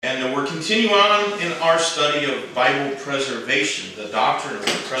And we're continuing on in our study of Bible preservation, the doctrine of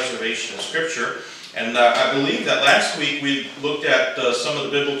the preservation of Scripture. And I believe that last week we looked at some of the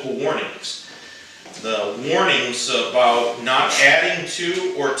biblical warnings. The warnings about not adding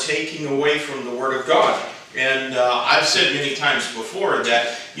to or taking away from the Word of God. And I've said many times before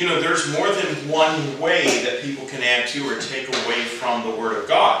that, there's more than one way that people can add to or take away from the Word of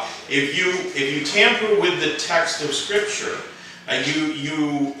God. If you tamper with the text of Scripture,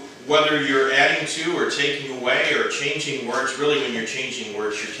 whether you're adding to or taking away or changing words, really when you're changing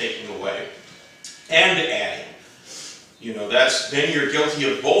words, you're taking away and adding. Then you're guilty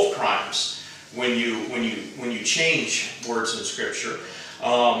of both crimes when you change words in Scripture.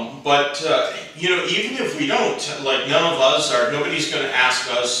 But even if we don't, like nobody's going to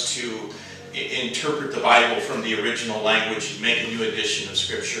ask us to interpret the Bible from the original language and make a new edition of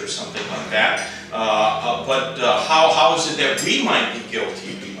Scripture or something like that. But how is it that we might be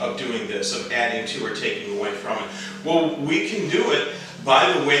guilty of doing this, of adding to or taking away from it? Well, we can do it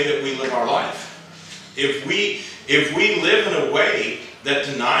by the way that we live our life. If we live in a way that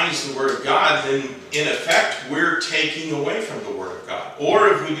denies the Word of God, then in effect we're taking away from the Word of God. Or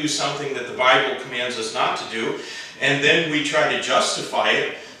if we do something that the Bible commands us not to do, and then we try to justify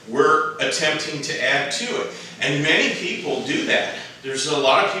it, we're attempting to add to it. And many people do that. There's a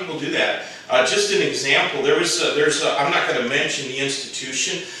lot of people do that. Just an example, I'm not going to mention the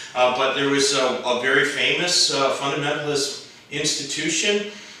institution, but there was a very famous fundamentalist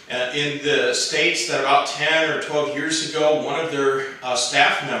institution in the States that about 10 or 12 years ago, one of their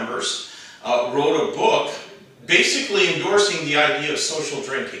staff members wrote a book basically endorsing the idea of social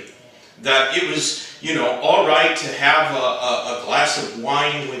drinking. That it was, all right to have a glass of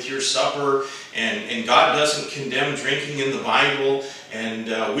wine with your supper, and God doesn't condemn drinking in the Bible,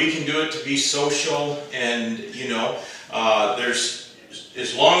 and we can do it to be social, and,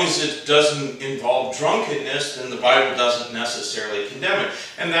 as long as it doesn't involve drunkenness, then the Bible doesn't necessarily condemn it.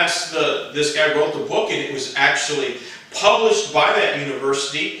 And this guy wrote the book, and it was actually published by that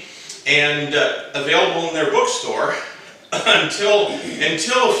university and available in their bookstore until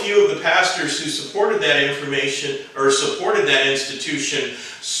a few of the pastors who supported that information or supported that institution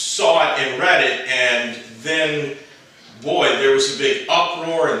saw it and read it, and then, boy, there was a big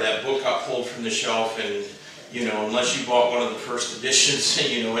uproar, and that book got pulled from the shelf, and unless you bought one of the first editions,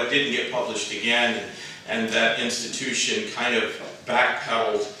 it didn't get published again, and that institution kind of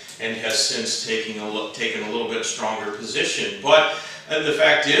backpedaled and has since taken a little bit stronger position. But the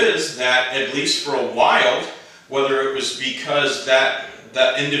fact is that at least for a while, whether it was because that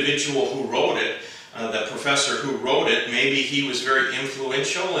individual who wrote it, that professor who wrote it, maybe he was very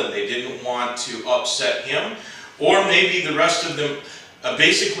influential and they didn't want to upset him, or maybe the rest of them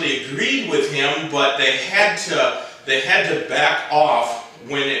basically agreed with him, but they had to back off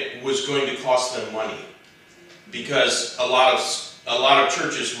when it was going to cost them money, because a lot of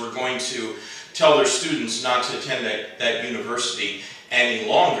churches were going to tell their students not to attend that university any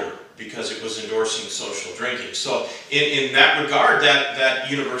longer because it was endorsing social drinking. So in that regard, that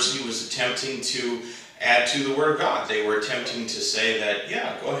university was attempting to add to the Word of God. They were attempting to say that,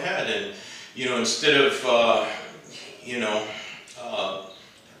 yeah, go ahead, and instead of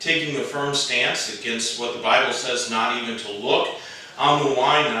taking a firm stance against what the Bible says, not even to look on the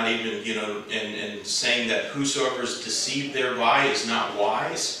wine, not even, and saying that whosoever is deceived thereby is not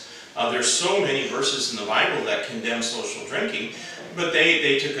wise. There's so many verses in the Bible that condemn social drinking, but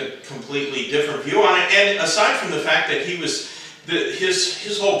they took a completely different view on it. And aside from the fact that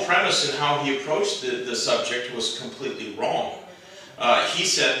his whole premise and how he approached the subject was completely wrong. He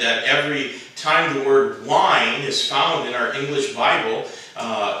said that every time the word wine is found in our English Bible,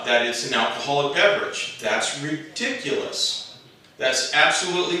 that it's an alcoholic beverage. That's ridiculous. That's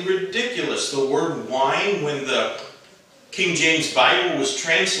absolutely ridiculous. The word wine, when the King James Bible was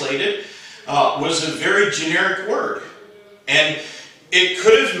translated, was a very generic word. And it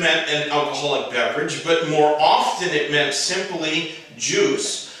could have meant an alcoholic beverage, but more often it meant simply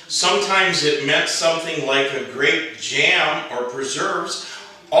juice. Sometimes it meant something like a grape jam or preserves.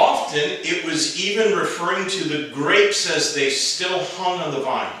 Often it was even referring to the grapes as they still hung on the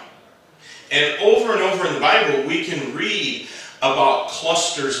vine. And over in the Bible, we can read about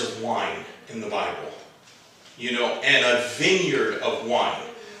clusters of wine in the Bible. And a vineyard of wine.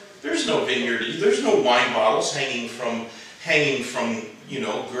 There's no vineyard, there's no wine bottles hanging from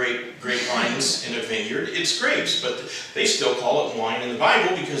grapevines in a vineyard. It's grapes, but they still call it wine in the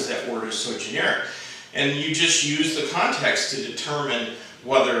Bible because that word is so generic. And you just use the context to determine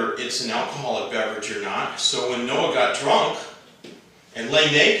whether it's an alcoholic beverage or not. So when Noah got drunk and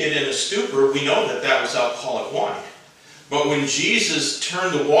lay naked in a stupor, we know that was alcoholic wine. But when Jesus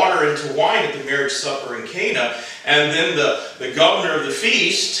turned the water into wine at the marriage supper in Cana, and then the governor of the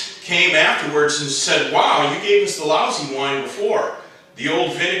feast came afterwards and said, wow, you gave us the lousy wine before, the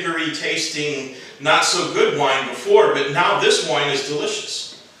old vinegary tasting not so good wine before, but now this wine is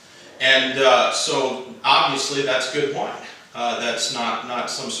delicious. And so obviously that's good wine. That's not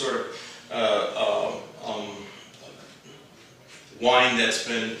some sort of wine that's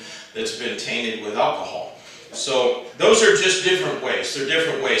been tainted with alcohol. So those are just different ways. They're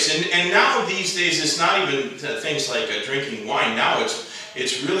different ways. And now these days it's not even things like drinking wine. Now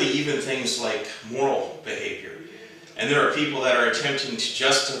it's really even things like moral behavior. And there are people that are attempting to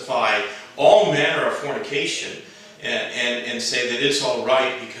justify all manner of fornication and say that it's all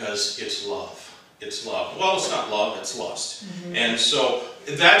right because it's love. It's love. Well, it's not love, it's lust. Mm-hmm. And so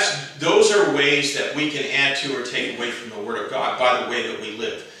those are ways that we can add to or take away from the Word of God by the way that we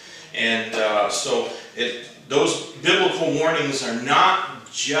live. And those biblical warnings are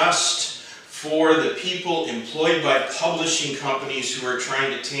not just for the people employed by publishing companies who are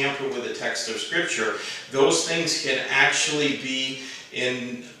trying to tamper with the text of Scripture. Those things can actually be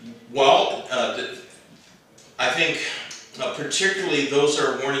I think particularly those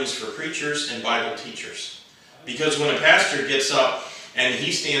are warnings for preachers and Bible teachers. Because when a pastor gets up and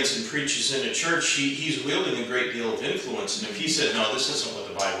he stands and preaches in a church, he's wielding a great deal of influence. And if he said, no, this isn't what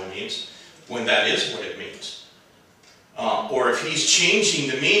the Bible means, when that is what it means. Or if he's changing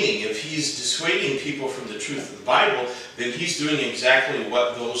the meaning, if he's dissuading people from the truth of the Bible, then he's doing exactly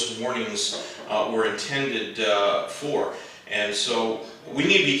what those warnings were intended for. And so we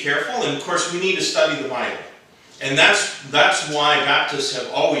need to be careful, and of course we need to study the Bible. And that's why Baptists have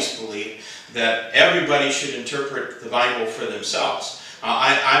always believed that everybody should interpret the Bible for themselves.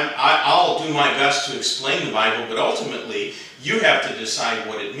 I'll do my best to explain the Bible, but ultimately you have to decide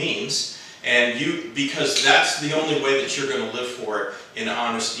what it means, because that's the only way that you're going to live for it in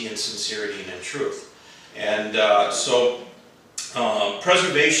honesty and sincerity and in truth. And so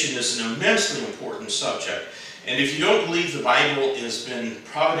preservation is an immensely important subject. And if you don't believe the Bible has been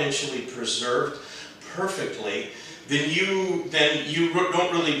providentially preserved perfectly, then you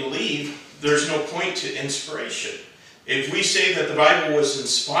don't really believe there's no point to inspiration. If we say that the Bible was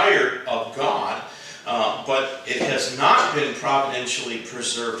inspired of God, but it has not been providentially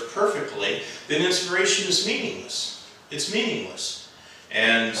preserved perfectly, then inspiration is meaningless. It's meaningless.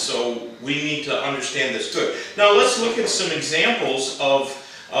 And so we need to understand this good. Now let's look at some examples of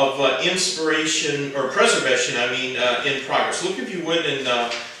inspiration, or preservation, in progress. Look, if you would, in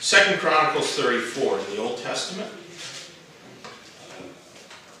 2 Chronicles 34 in the Old Testament.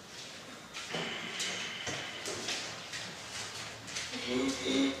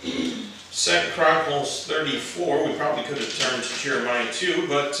 Second Chronicles 34, we probably could have turned to Jeremiah 2,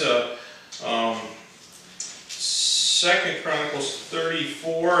 but 2 Chronicles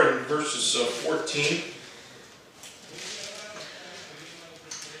 34 and verses 14.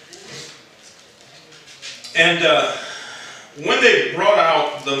 And when they brought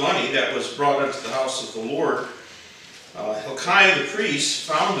out the money that was brought into the house of the Lord, Hilkiah the priest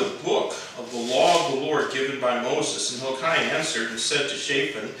found a book of the law of the Lord given by Moses. And Hilkiah answered and said to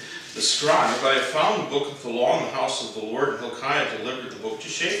Shaphan the scribe, I have found the book of the law in the house of the Lord. And Hilkiah delivered the book to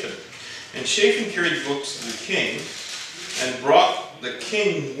Shaphan. And Shaphan carried the books to the king, and brought the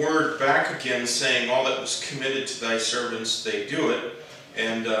king word back again, saying, all that was committed to thy servants, they do it.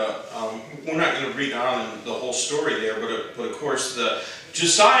 And we're not going to read on the whole story there, but of course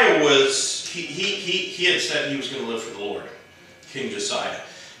Josiah was, he had said he was going to live for the Lord, King Josiah.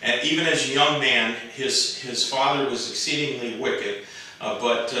 And even as a young man, his father was exceedingly wicked,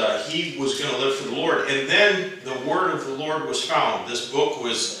 but he was going to live for the Lord. And then the word of the Lord was found. This book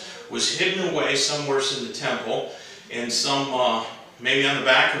was hidden away somewhere in the temple, in some, maybe on the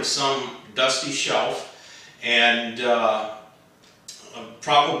back of some dusty shelf, and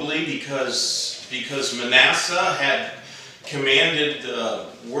probably because Manasseh had commanded the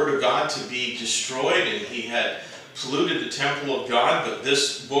Word of God to be destroyed, and he had polluted the temple of God, but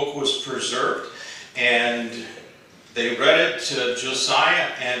this book was preserved, and they read it to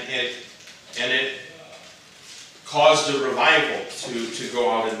Josiah, and it caused a revival to go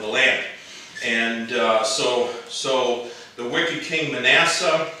out in the land. And so the wicked king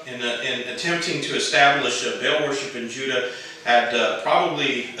Manasseh, in attempting to establish a Baal worship in Judah, had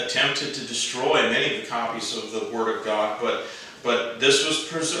probably attempted to destroy many of the copies of the Word of God, but this was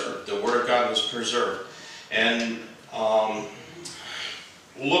preserved. The Word of God was preserved. And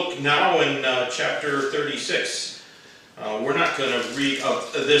look now in chapter 36. We're not going to read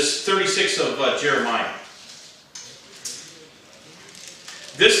this 36 of Jeremiah.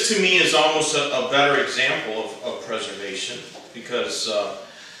 This to me is almost a better example of preservation, because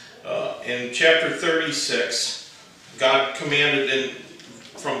in chapter 36, God commanded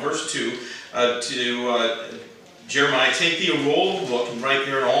from verse 2 to Jeremiah, take thee a roll of the book, and write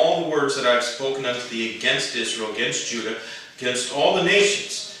therein all the words that I have spoken unto thee against Israel, against Judah, against all the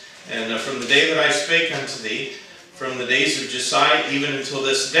nations. And from the day that I spake unto thee, from the days of Josiah even until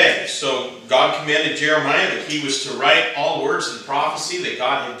this day. So God commanded Jeremiah that he was to write all the words of the prophecy that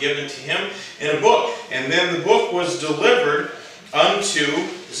God had given to him in a book. And then the book was delivered unto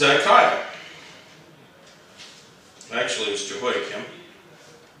Zedekiah. Actually, it was Jehoiakim.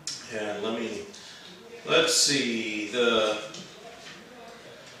 And let's see,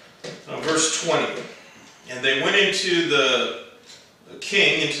 verse 20. And they went into the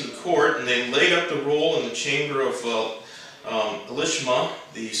king, into the court, and they laid up the roll in the chamber of Elishama,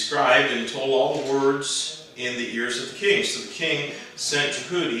 the scribe, and told all the words in the ears of the king. So the king sent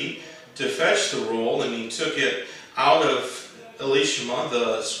Jehudi to fetch the roll, and he took it out of Elishama,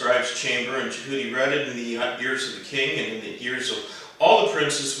 the scribe's chamber, and Jehudi read it in the ears of the king and in the ears of all the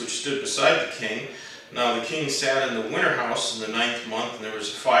princes which stood beside the king. Now the king sat in the winter house in the 9th month, and there was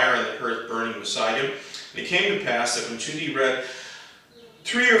a fire on the hearth burning beside him. And it came to pass that when Jehudi read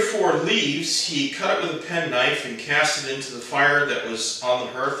 3 or 4 leaves, he cut it with a penknife and cast it into the fire that was on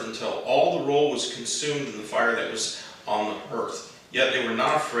the hearth until all the roll was consumed in the fire that was on the hearth. Yet they were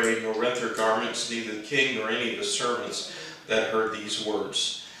not afraid, nor rent their garments, neither the king nor any of his servants that heard these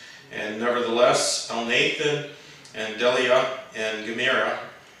words. And nevertheless, Elnathan and Deliah and Gemara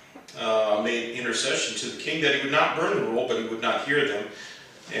made intercession to the king that he would not burn the roll, but he would not hear them.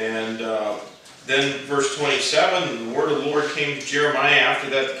 And then verse 27, the word of the Lord came to Jeremiah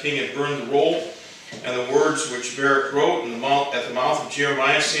after that the king had burned the roll, and the words which Baruch wrote at the mouth of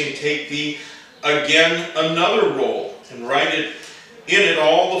Jeremiah, saying, take thee again another roll, and write it in it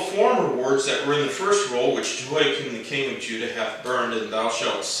all the former words that were in the first roll, which Jehoiakim the king of Judah hath burned. And thou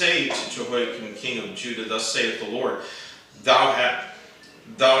shalt say to Jehoiakim king of Judah, thus saith the Lord, thou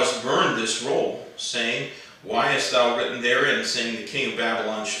hast burned this roll, saying, why hast thou written therein, saying, the king of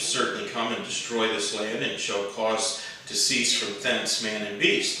Babylon shall certainly come and destroy this land, and shall cause to cease from thence man and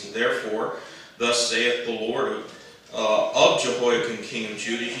beast. And therefore, thus saith the Lord of Jehoiakim king of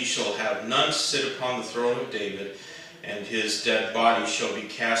Judah, he shall have none sit upon the throne of David, and his dead body shall be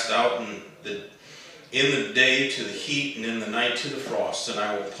cast out in the day to the heat, and in the night to the frost. And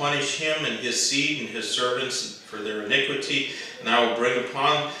I will punish him and his seed and his servants for their iniquity, and I will bring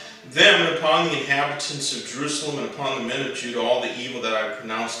upon them and upon the inhabitants of Jerusalem and upon the men of Judah all the evil that I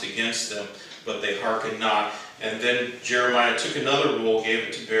pronounced against them, but they hearkened not. And then Jeremiah took another roll, gave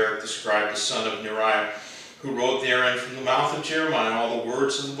it to Baruch the scribe, the son of Neriah, who wrote therein from the mouth of Jeremiah all the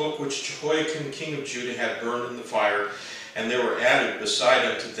words of the book which Jehoiakim king of Judah had burned in the fire, and there were added beside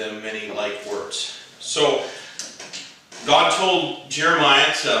unto them many like words. So God told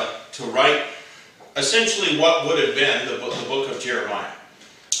Jeremiah to write essentially what would have been the book of Jeremiah,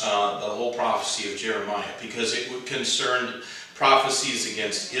 the whole prophecy of Jeremiah, because it concerned prophecies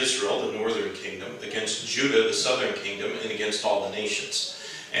against Israel, the northern kingdom, against Judah, the southern kingdom, and against all the nations.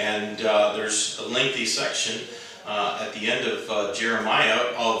 And there's a lengthy section at the end of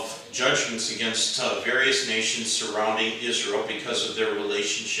Jeremiah of judgments against various nations surrounding Israel because of their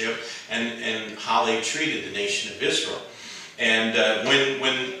relationship and how they treated the nation of Israel. And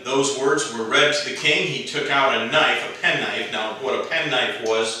when those words were read to the king, he took out a knife, a penknife. Now, what a penknife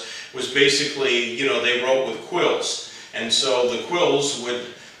was basically, they wrote with quills. And so the quills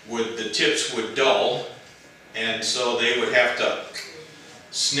the tips would dull, and so they would have to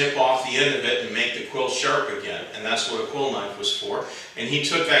snip off the end of it and make the quill sharp again. And that's what a quill knife was for. And he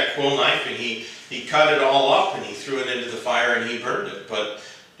took that quill knife and he cut it all up and he threw it into the fire and he burned it. But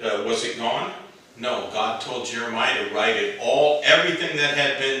was it gone? No. God told Jeremiah to write it all, everything that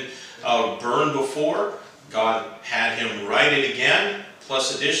had been burned before. God had him write it again,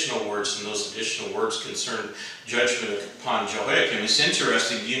 plus additional words, and those additional words concerned judgment upon Jehoiakim. It's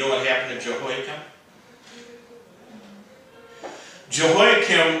interesting. Do you know what happened to Jehoiakim?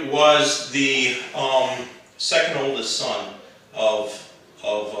 Jehoiakim was the second oldest son of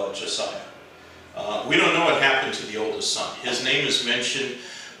Josiah. We don't know what happened to the oldest son. His name is mentioned,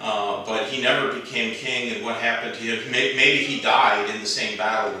 but he never became king, and what happened to him, maybe he died in the same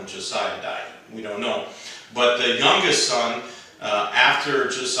battle when Josiah died. We don't know. But the youngest son, after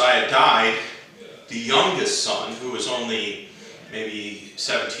Josiah died, the youngest son, who was only maybe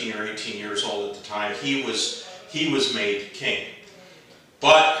 17 or 18 years old at the time, he was made king.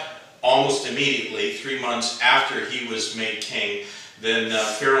 But almost immediately, 3 months after he was made king, then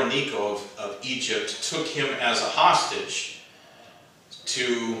Pharaoh Necho of Egypt took him as a hostage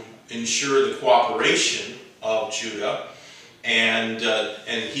to ensure the cooperation of Judah, and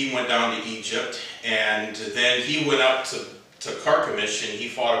he went down to Egypt, and then he went up to Carchemish, and he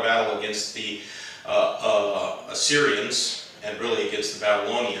fought a battle against the Assyrians, and really against the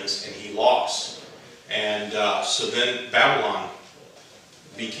Babylonians, and he lost. And so then Babylon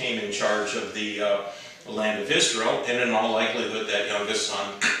became in charge of the land of Israel, and in all likelihood that youngest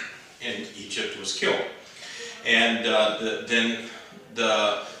son in Egypt was killed. And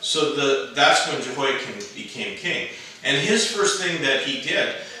that's when Jehoiakim became king. And his first thing that he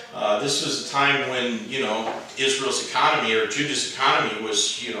did, this was a time when, Israel's economy, or Judah's economy,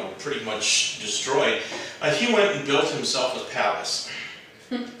 was, pretty much destroyed. He went and built himself a palace.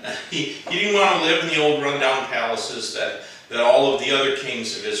 He didn't want to live in the old rundown palaces that all of the other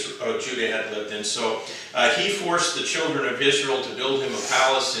kings of Judah had lived in. So he forced the children of Israel to build him a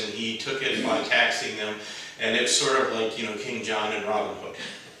palace, and he took it by taxing them. And it's sort of like, King John and Robin Hood.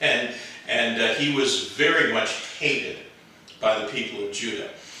 And he was very much hated by the people of Judah.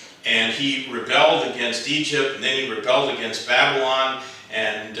 And he rebelled against Egypt, and then he rebelled against Babylon.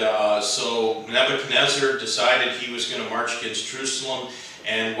 And so Nebuchadnezzar decided he was going to march against Jerusalem.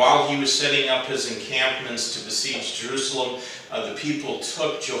 And while he was setting up his encampments to besiege Jerusalem, the people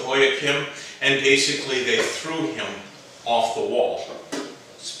took Jehoiakim, and basically they threw him off the wall.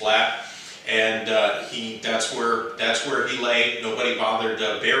 Splat. And that's where he lay. Nobody bothered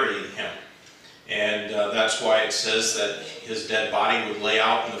burying him. And that's why it says that his dead body would lay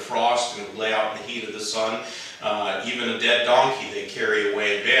out in the frost and would lay out in the heat of the sun. Even a dead donkey they carry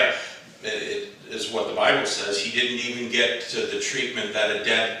away in bed. It is what the Bible says. He didn't even get to the treatment that a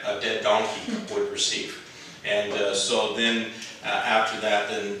dead donkey would receive. And so then after that,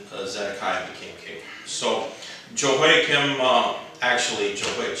 then Zedekiah became king. So Jehoiakim, actually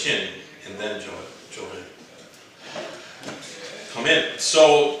Jehoiachin, and then Jehoiakim come in.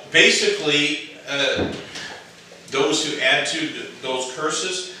 So basically, those who add to those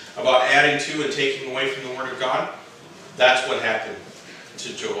curses about adding to and taking away from the Word of God, that's what happened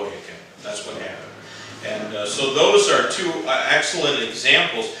to Jehoiakim. That's what happened. And so those are two excellent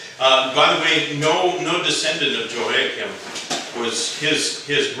examples. By the way, no descendant of Jehoiakim was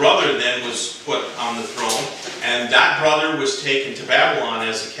his brother then was put on the throne, and that brother was taken to Babylon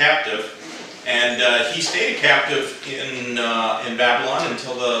as a captive, and he stayed a captive in Babylon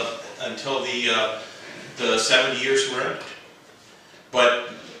until the 70 years were ended. But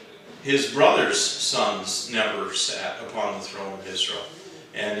his brother's sons never sat upon the throne of Israel.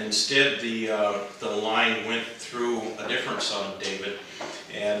 And instead, the line went through a different son of David,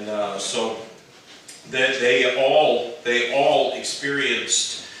 and so they all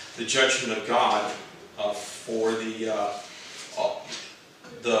experienced the judgment of God for the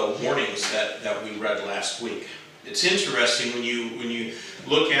warnings that we read last week. It's interesting when you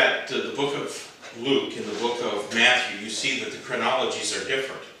look at the book of Luke and the book of Matthew, you see that the chronologies are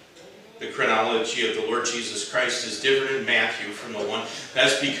different. The chronology of the Lord Jesus Christ is different in Matthew from the one.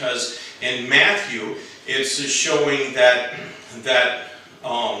 That's because in Matthew, it's showing that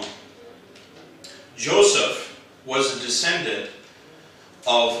Joseph was a descendant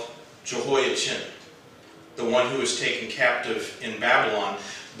of Jehoiachin, the one who was taken captive in Babylon.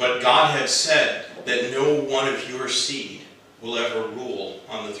 But God had said that no one of your seed will ever rule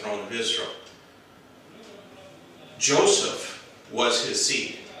on the throne of Israel. Joseph was his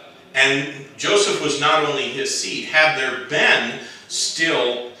seed. And Joseph was not only his seed. Had there been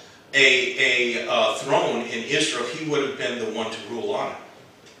still a throne in Israel, he would have been the one to rule on it.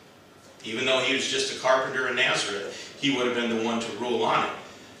 Even though he was just a carpenter in Nazareth, he would have been the one to rule on it.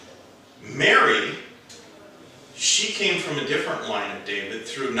 Mary, she came from a different line of David,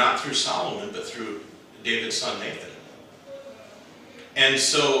 not through Solomon, but through David's son Nathan. And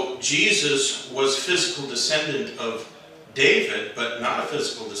so Jesus was a physical descendant of David, but not a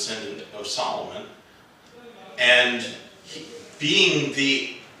physical descendant of Solomon. And being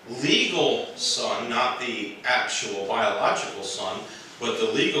the legal son, not the actual biological son, but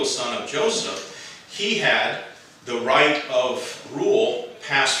the legal son of Joseph, he had the right of rule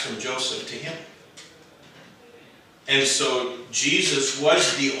passed from Joseph to him. And so Jesus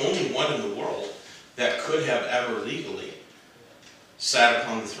was the only one in the world that could have ever legally sat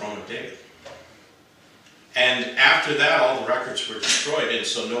upon the throne of David. And after that, all the records were destroyed, and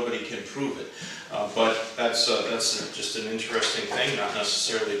so nobody can prove it. But that's just an interesting thing, not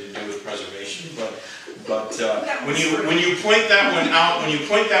necessarily to do with preservation. But when you point that one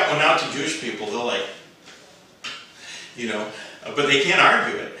out to Jewish people, they're like, but they can't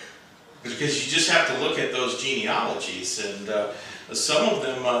argue it because you just have to look at those genealogies, and some of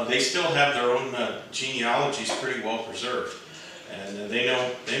them they still have their own genealogies pretty well preserved. and they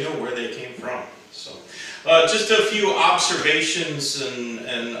know where they came from. So, just a few observations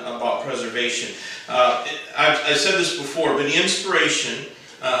and about preservation. I said this before, but inspiration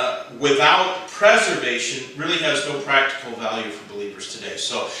without preservation really has no practical value for believers today.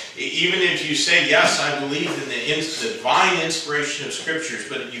 So even if you say, yes, I believe in the divine inspiration of Scriptures,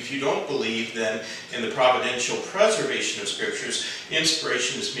 but if you don't believe then in the providential preservation of Scriptures,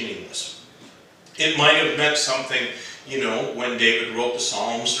 inspiration is meaningless. It might have meant something, when David wrote the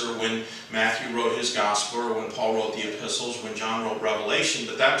Psalms, or when Matthew wrote his Gospel, or when Paul wrote the Epistles, when John wrote Revelation,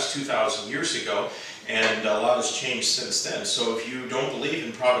 but that was 2,000 years ago. And a lot has changed since then. So if you don't believe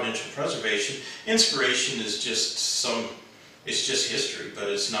in providential preservation, inspiration is just it's just history, but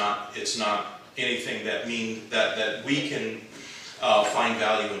it's not anything that we can find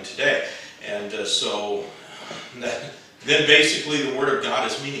value in today. And so then basically the Word of God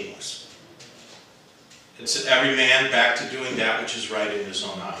is meaningless. It's every man back to doing that which is right in his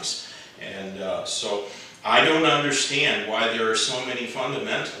own eyes. And so I don't understand why there are so many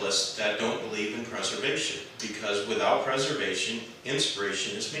fundamentalists that don't believe in preservation, because without preservation,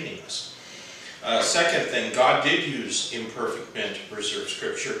 inspiration is meaningless. Second thing, God did use imperfect men to preserve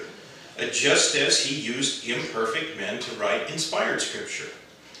Scripture, just as He used imperfect men to write inspired Scripture.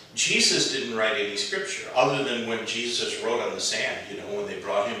 Jesus didn't write any Scripture, other than when Jesus wrote on the sand, when they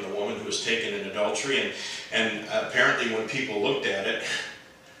brought Him the woman who was taken in adultery, and apparently when people looked at it,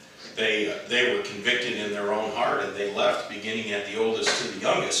 they were convicted in their own heart, and they left, beginning at the oldest to the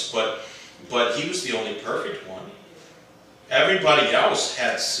youngest. But He was the only perfect one. Everybody else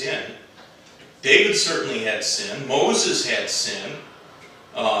had sin. David certainly had sin. Moses had sin.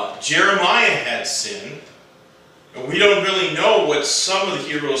 Jeremiah had sin. We don't really know what some of the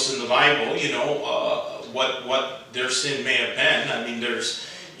heroes in the Bible, what their sin may have been. I mean, there's,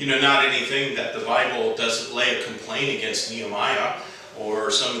 not anything that the Bible doesn't lay a complaint against Nehemiah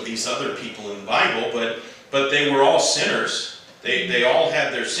or some of these other people in the Bible, but they were all sinners. They all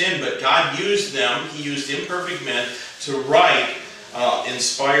had their sin, but God used them. He used imperfect men to write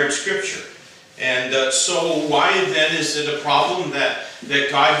inspired Scripture. And so why then is it a problem that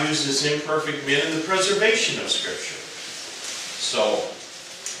God uses imperfect men in the preservation of Scripture? So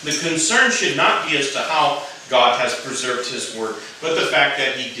the concern should not be as to how God has preserved His Word, but the fact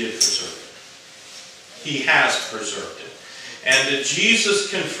that He did preserve it. He has preserved it. And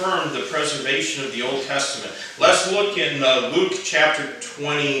Jesus confirmed the preservation of the Old Testament. Let's look in Luke chapter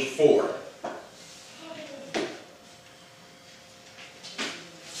 24.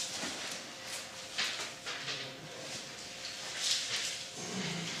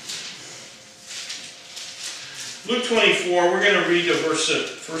 Luke 24, we're going to read verse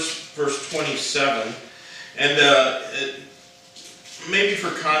 27. And maybe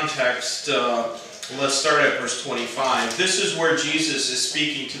for context, let's start at verse 25. This is where Jesus is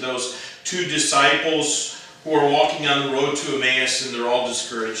speaking to those two disciples who are walking on the road to Emmaus, and they're all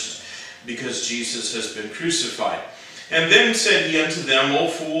discouraged because Jesus has been crucified. And then said He unto them, O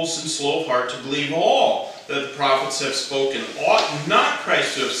fools and slow of heart, to believe all that the prophets have spoken. Ought not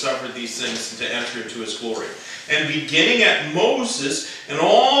Christ to have suffered these things and to enter into His glory? And beginning at Moses and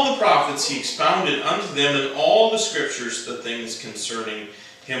all the prophets, He expounded unto them in all the Scriptures the things concerning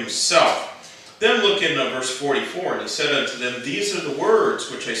Himself. Then look in verse 44, and He said unto them, These are the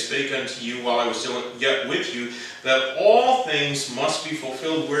words which I spake unto you while I was yet with you, that all things must be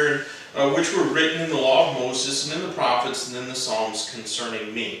fulfilled which were written in the law of Moses, and in the prophets, and in the Psalms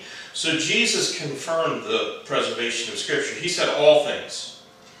concerning me. So Jesus confirmed the preservation of Scripture. He said all things.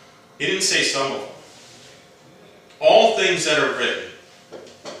 He didn't say some of them. All things that are written.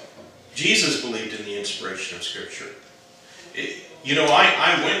 Jesus believed in the inspiration of Scripture.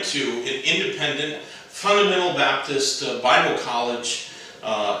 I went to an independent, fundamental Baptist Bible college,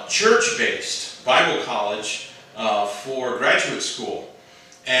 church-based Bible college for graduate school.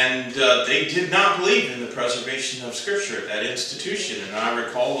 And they did not believe in the preservation of Scripture at that institution. And I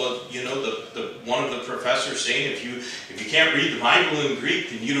recall, one of the professors saying, if you can't read the Bible in Greek,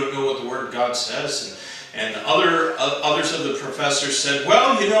 then you don't know what the Word of God says. And others of the professors said,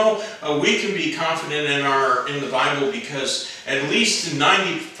 well, we can be confident in the Bible because at least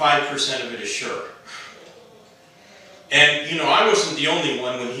 95% of it is sure. And, I wasn't the only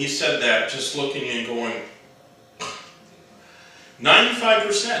one when he said that, just looking and going,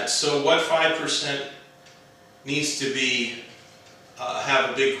 95%. So what 5% needs to be have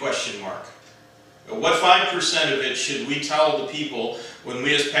a big question mark? What 5% of it should we tell the people when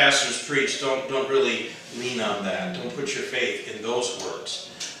we as pastors preach? Don't really lean on that. Don't put your faith in those words.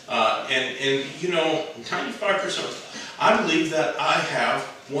 And 95%. I believe that I have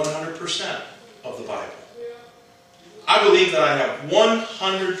 100% of the Bible. I believe that I have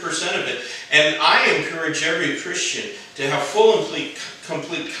 100% of it. And I encourage every Christian to have full and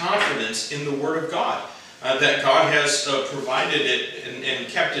complete confidence in the Word of God. That God has provided it and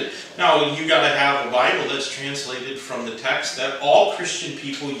kept it. Now, you got to have a Bible that's translated from the text that all Christian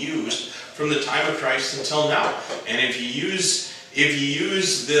people used from the time of Christ until now. And if you use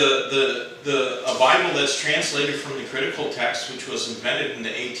a Bible that's translated from the critical text, which was invented in the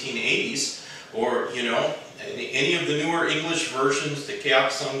 1880s, or any of the newer English versions, the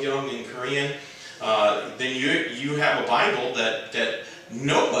Keaksangyong in Korean, then you have a Bible that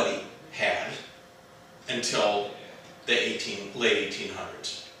nobody had until the late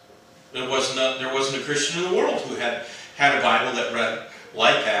 1800s. There wasn't a Christian in the world who had a Bible that read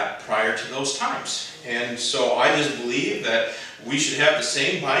like that prior to those times. And so I just believe that we should have the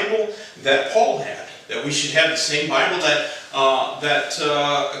same Bible that Paul had. That we should have the same Bible that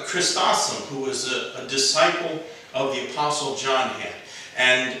Chrysostom, who was a disciple of the Apostle John, had.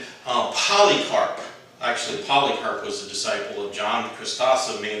 And Polycarp. Actually, Polycarp was a disciple of John.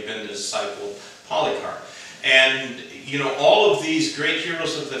 Chrysostom may have been a disciple of Polycarp. And, all of these great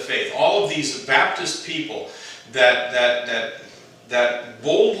heroes of the faith, all of these Baptist people that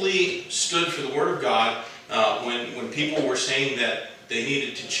boldly stood for the Word of God when people were saying that they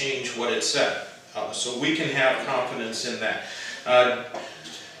needed to change what it said. So we can have confidence in that.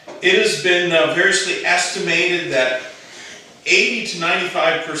 It has been variously estimated that 80 to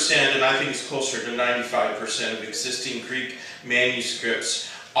 95%, and I think it's closer to 95% of existing Greek manuscripts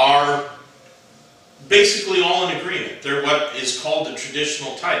are basically all in agreement. They're what is called the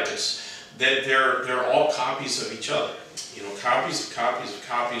traditional type. It's that they're all copies of each other. Copies of copies of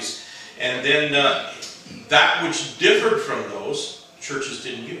copies. And then that which differed from those, churches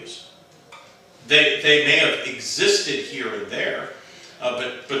didn't use. They may have existed here and there,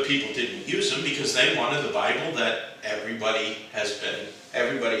 but people didn't use them because they wanted the Bible that everybody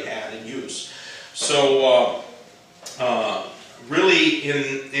had and used. So really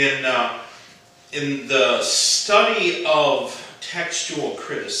in the study of textual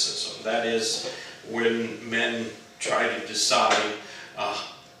criticism, that is when men try to decide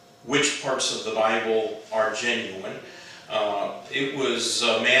which parts of the Bible are genuine. It was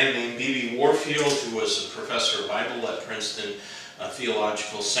a man named B.B. Warfield, who was a professor of Bible at Princeton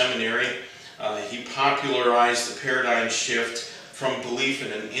Theological Seminary. He popularized the paradigm shift from belief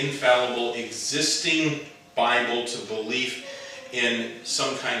in an infallible existing Bible to belief in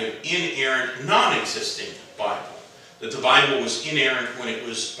some kind of inerrant, non-existing Bible. That the Bible was inerrant when it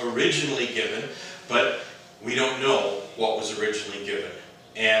was originally given, but we don't know what was originally given.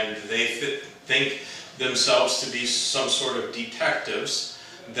 And they think themselves to be some sort of detectives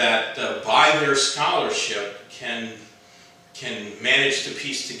that by their scholarship can manage to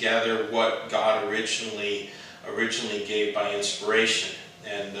piece together what God originally gave by inspiration.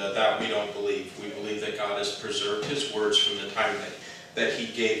 And that we don't believe. We believe that God has preserved His words from the time that He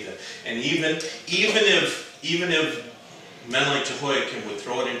gave them. And even if men like Jehoiakim would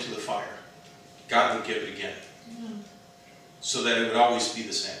throw it into the fire, God would give it again. So that it would always be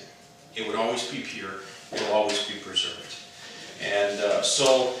the same. It would always be pure. It will always be preserved. And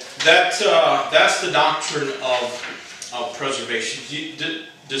so that's the doctrine of preservation.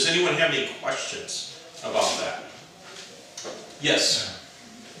 Does anyone have any questions about that? Yes.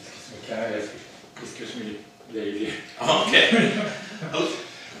 Can I ask, excuse me, lady? Okay.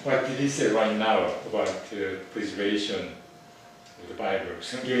 What did he say right now about preservation of the Bible?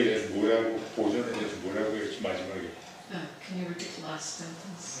 성경에 대해서 뭐라고, 보존에 대해서 뭐라고 했지 마지막에? Can you repeat the last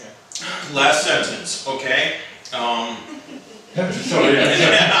sentence? Yeah. Last sentence, okay. Sorry.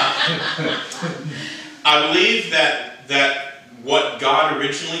 I believe that what God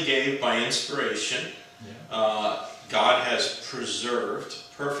originally gave by inspiration, God has preserved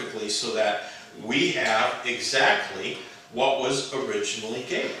perfectly so that we have exactly what was originally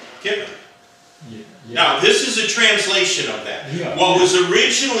given. Yeah. Now, this is a translation of that. Yeah. What was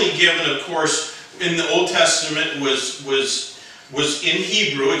originally given, of course, in the Old Testament was in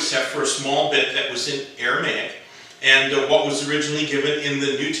Hebrew, except for a small bit that was in Aramaic. And what was originally given in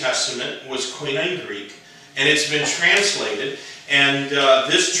the New Testament was Koine Greek. And it's been translated. And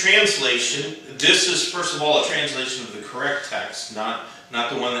this translation, this is first of all a translation of the correct text, not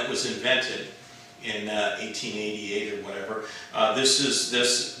the one that was invented in 1888 or whatever. This is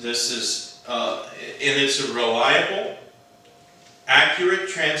and it's a reliable, accurate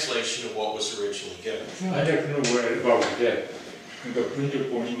translation of what was originally given. I don't know where about that. 그러니까 분적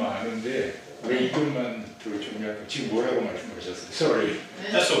보면 많은데 왜 이것만 더 중요할까? 지금 뭐라고 말씀하셨어요? Sorry.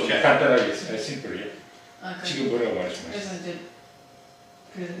 That's okay. 간단하게, simply. 그러니까 지금 뭐라고 말씀하셨어요? 그래서 이제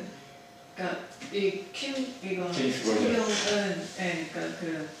그러니까 이거 제임스 버전. 성경은 그러니까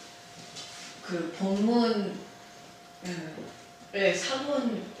그 본문의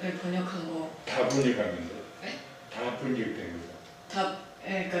사본을 번역한 거. 다 번역한 건데. 네? 다 번역된 거죠. 다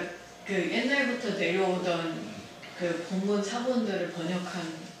그러니까 그 옛날부터 내려오던 그 본문 사본들을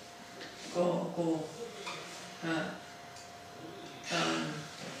번역한 거고.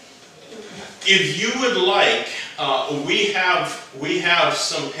 If you would like, we have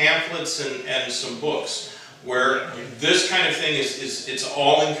some pamphlets and some books where this kind of thing it's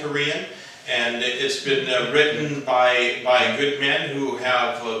all in Korean, and it's been written by good men who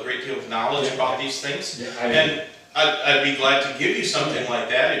have a great deal of knowledge about these things. And I'd be glad to give you something like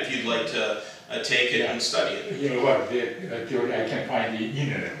that if you'd like to take it and study it. You know what? The theory I can find the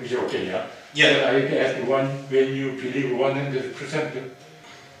internet, which is okay, yeah. Yeah. But I can ask when you believe 100%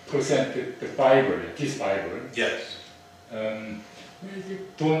 the Bible, this Bible, Yes.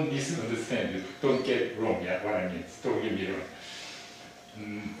 don't misunderstand it, don't get wrong, yeah, what I mean, don't get me wrong.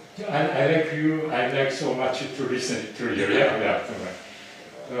 I like you, I like so much to listen to you, yeah.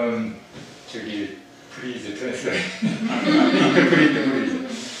 저기, please translate. Interpret, please.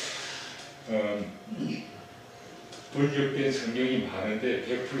 번역된 성경이 많은데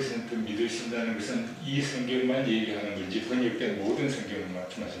 100% 믿으신다는 것은 이 성경만 얘기하는 건지 번역된 모든 성경을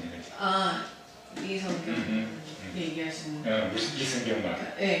말씀하시는 건지? 이 성경 얘기하시는. 무슨 이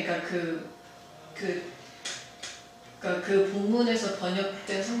성경만? 네, 그러니까 그 본문에서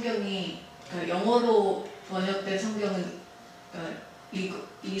번역된 성경이 그러니까 영어로 번역된 성경은 그러니까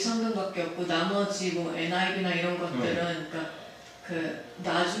이 성경밖에 없고 나머지 뭐 NIV나 이런 것들은 그러니까 그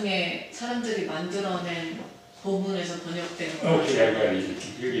나중에 사람들이 만들어낸 본문에서 번역된 거. 오케이,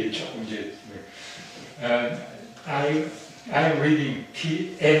 여기 조금 이제 I am reading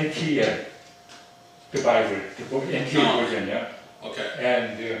NTL, the Bible, the book NTL version, yeah. Okay.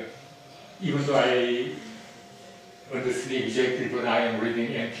 And even though I understand exactly, but I am reading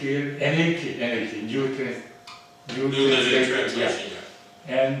NLT, New Living Translation, yeah, Translation.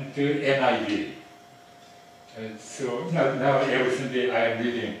 and the NIV. And so now every Sunday I am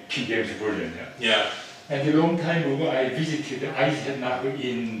reading King James version, yeah. Yeah. And a long time ago, I visited Eisenach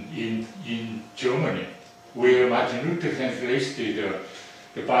in Germany, where Martin Luther translated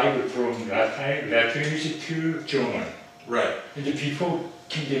the Bible from Latin to German. Right. And before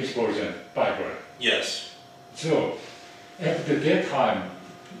King James Version Bible. Yes. So after that time,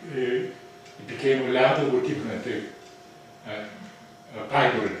 it became a lot of different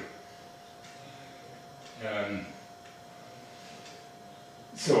Bible.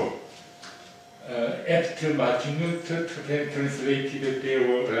 So. After Martin Luther translated, there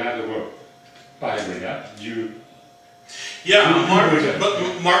were a lot of Bible, yeah?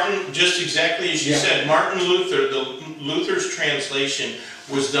 Martin, just exactly as you said, Martin Luther, Luther's translation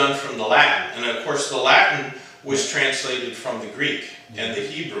was done from the Latin, and of course the Latin was translated from the Greek and the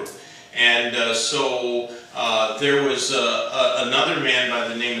Hebrew. And so there was another man by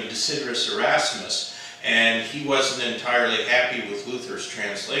the name of Desiderius Erasmus, and he wasn't entirely happy with Luther's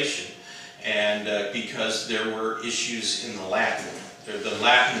translation. And because there were issues in the Latin. The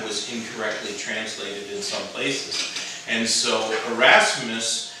Latin was incorrectly translated in some places. And so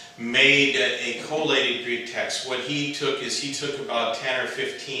Erasmus made a collated Greek text. What he took is he took about 10 or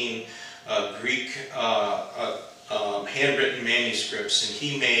 15 Greek handwritten manuscripts, and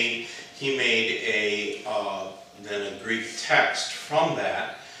he made then a Greek text from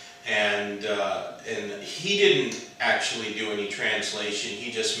that. And he didn't actually do any translation.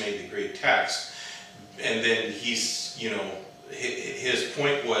 He just made the Greek text. And then his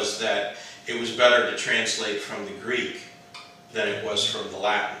point was that it was better to translate from the Greek than it was from the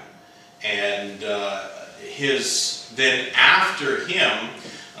Latin. And then after him,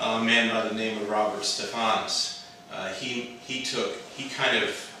 a man by the name of Robert Stephanus, he kind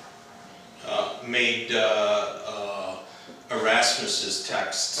of made Erasmus's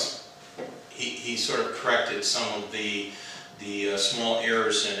texts. He sort of corrected some of the small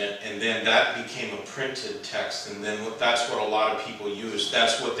errors in it, and then that became a printed text, and then that's what a lot of people use.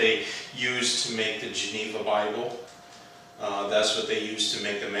 That's what they used to make the Geneva Bible. That's what they used to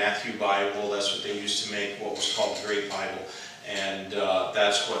make the Matthew Bible. That's what they used to make what was called the Great Bible, and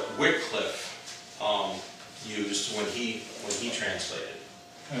that's what Wycliffe used when he translated.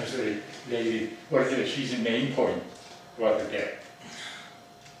 I'm sorry, David. What is his main point? What is that?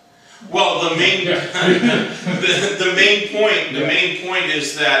 Well, the main point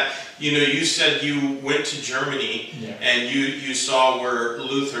is that you said you went to Germany and you saw where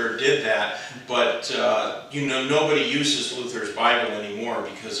Luther did that, but nobody uses Luther's Bible anymore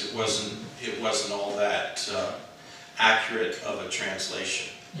because it wasn't all that accurate of a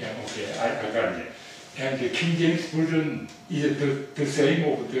translation. Yeah, okay, I got it. And the King James Version is the same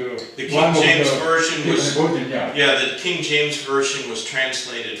of The one King of James the Version was, different version, yeah. yeah, the King James Version was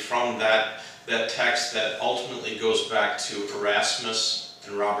translated from that text that ultimately goes back to Erasmus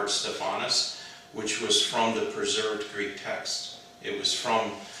and Robert Stephanus, which was from the preserved Greek text. It was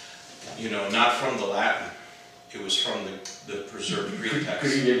from, not from the Latin. It was from the preserved Greek text.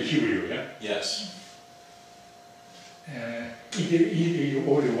 Greek and Hebrew, yeah. Yes. It is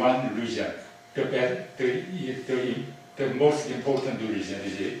only one reason. The most important reason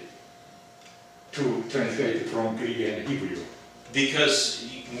is it to translate from Greek and Hebrew. Because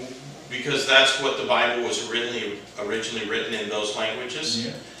that's what the Bible was originally written in those languages,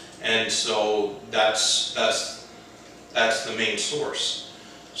 Yeah. and so that's the main source.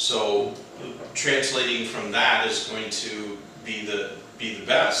 So translating from that is going to be the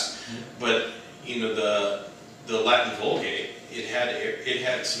best. But the Latin Vulgate, it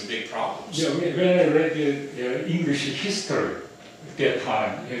had some big problems. Yeah, when I read the English history at that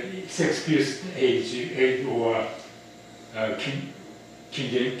time, Shakespeare's age or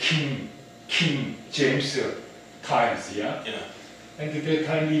King James times, yeah. Yeah. And at that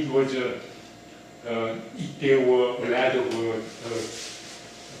time it was there were a lot of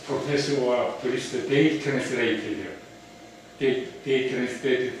professor or priest. They translated the King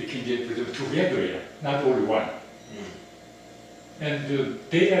James Version together, yeah, not only one. And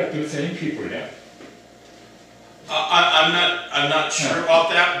they are the same people, yeah. I'm not sure about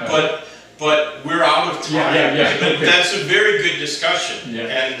that, but we're out of time. Yeah. But that's a very good discussion, Yeah.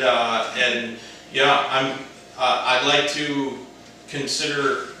 and yeah, I'd like to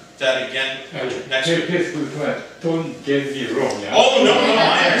consider that again next week. Don't get me wrong, yeah. Oh no,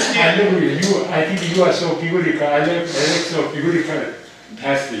 I understand. I know you. I think you are so biblical. I like so biblical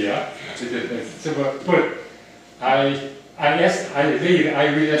pastor, yeah. But I will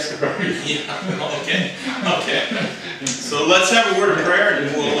ask her. Yeah. Okay. So let's have a word of prayer, and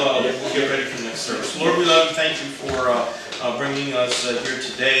we'll get ready for the next service. Lord, we love you. Thank you for bringing us here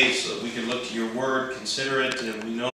today, so that we can look to your word, consider it, and we know.